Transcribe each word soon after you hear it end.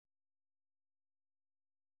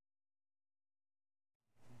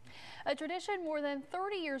A tradition more than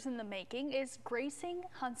 30 years in the making is gracing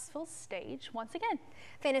Huntsville's stage once again.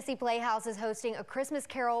 Fantasy Playhouse is hosting A Christmas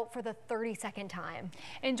Carol for the 32nd time.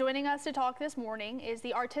 And joining us to talk this morning is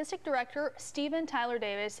the artistic director, Stephen Tyler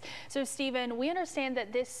Davis. So Stephen, we understand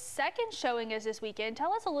that this second showing is this weekend.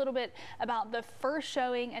 Tell us a little bit about the first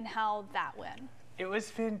showing and how that went. It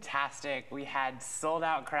was fantastic. We had sold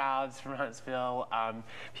out crowds from Huntsville,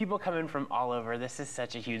 people coming from all over. This is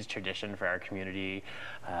such a huge tradition for our community.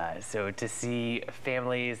 So to see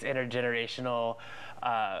families, intergenerational,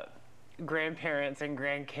 grandparents and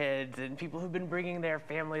grandkids and people who've been bringing their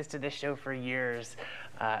families to this show for years.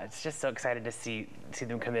 It's just so excited to see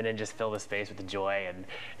them come in and just fill the space with the joy.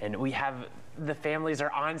 And we have, the families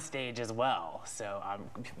are on stage as well. So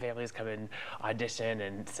families come in, audition,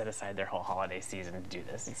 and set aside their whole holiday season to do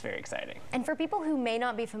this. It's very exciting. And for people who may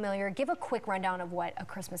not be familiar, give a quick rundown of what A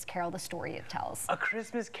Christmas Carol, the story it tells. A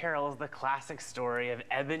Christmas Carol is the classic story of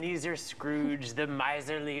Ebenezer Scrooge, the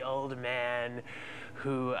miserly old man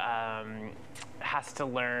who has to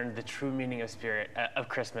learn the true meaning of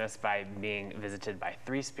Christmas by being visited by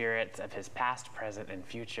three spirits of his past, present, and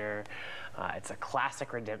future. It's a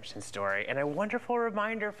classic redemption story and a wonderful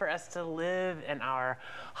reminder for us to live in our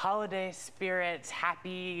holiday spirits,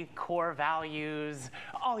 happy core values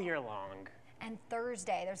all year long. And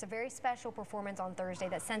Thursday, there's a very special performance on Thursday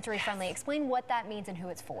that's sensory friendly. Explain what that means and who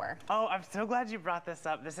it's for. Oh, I'm so glad you brought this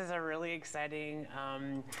up. This is a really exciting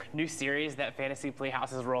new series that Fantasy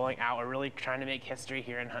Playhouse is rolling out. We're really trying to make history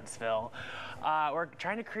here in Huntsville. We're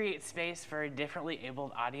trying to create space for differently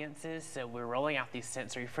abled audiences, so we're rolling out these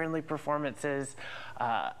sensory friendly performances.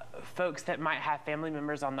 Folks that might have family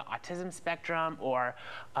members on the autism spectrum or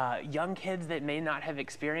young kids that may not have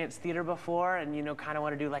experienced theater before and kind of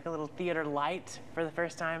want to do like a little theater light for the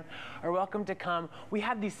first time are welcome to come. We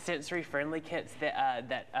have these sensory friendly kits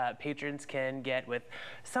that patrons can get with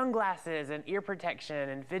sunglasses and ear protection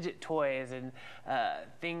and fidget toys and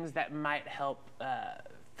things that might help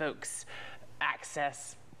folks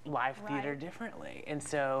access live theater differently. And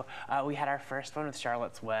so we had our first one with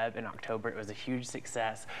Charlotte's Web in October. It was a huge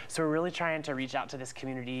success. So we're really trying to reach out to this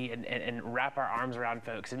community and wrap our arms around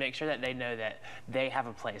folks and make sure that they know that they have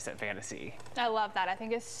a place at Fantasy. I love that. I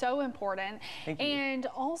think it's so important. Thank you. And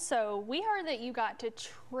also, we heard that you got to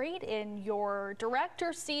trade in your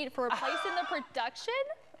director seat for a place in the production.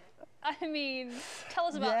 I mean, tell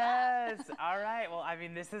us about that. Yes. All right. Well, I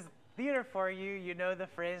mean, this is theater for you. You know the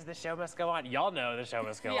phrase, the show must go on. Y'all know the show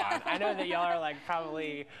must go on. I know that y'all are like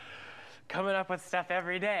probably coming up with stuff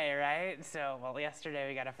every day, right? So, well, yesterday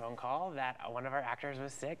we got a phone call that one of our actors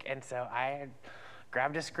was sick, and so I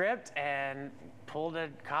grabbed a script and pulled a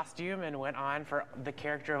costume and went on for the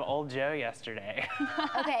character of Old Joe yesterday.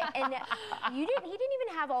 Okay, and he didn't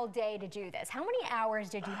even have all day to do this. How many hours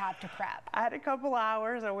did you have to prep? I had a couple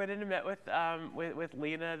hours. I went in and met with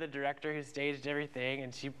Lena, the director who staged everything,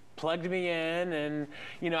 and she plugged me in, and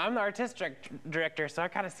I'm the artistic director, so I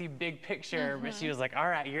kind of see big picture, but she was like, all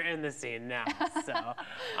right, you're in the scene now. So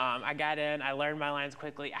I got in, I learned my lines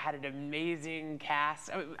quickly. I had an amazing cast.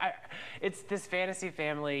 It's this fantasy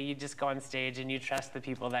family. You just go on stage and you trust the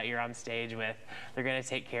people that you're on stage with. They're gonna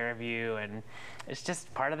take care of you, and it's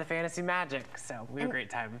just part of the fantasy magic. So we had a great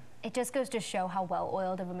time. It just goes to show how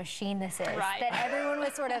well-oiled of a machine this is. Right. That everyone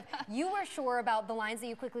was sort of, you were sure about the lines that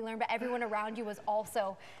you quickly learned, but everyone around you was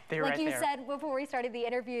also, like you said before we started the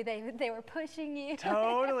interview, they were pushing you.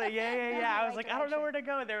 Totally, yeah. I was like, I don't know where to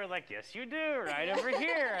go. They were like, yes, you do, right over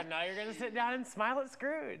here. And now you're gonna sit down and smile at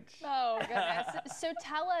Scrooge. Oh, goodness. So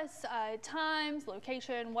tell us times,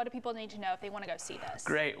 location, what do people need to know if they want to go see this?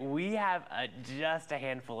 Great, we have just a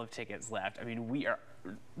handful of tickets left. I mean, we are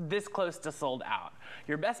this close to sold out.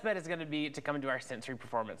 Your best bet is going to be to come to our sensory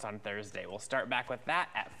performance on Thursday. We'll start back with that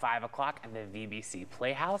at 5 o'clock at the VBC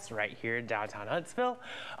Playhouse right here in downtown Huntsville.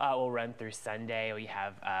 We'll run through Sunday. We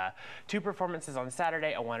have 2 performances on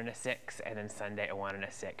Saturday, a 1 and a 6, and then Sunday a 1 and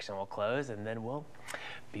a 6, and we'll close, and then we'll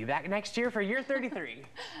be back next year for year 33.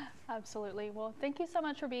 Absolutely. Well, thank you so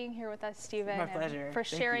much for being here with us, Stephen. My pleasure. And for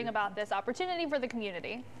sharing about this opportunity for the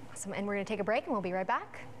community. Awesome, and we're going to take a break and we'll be right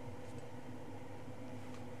back.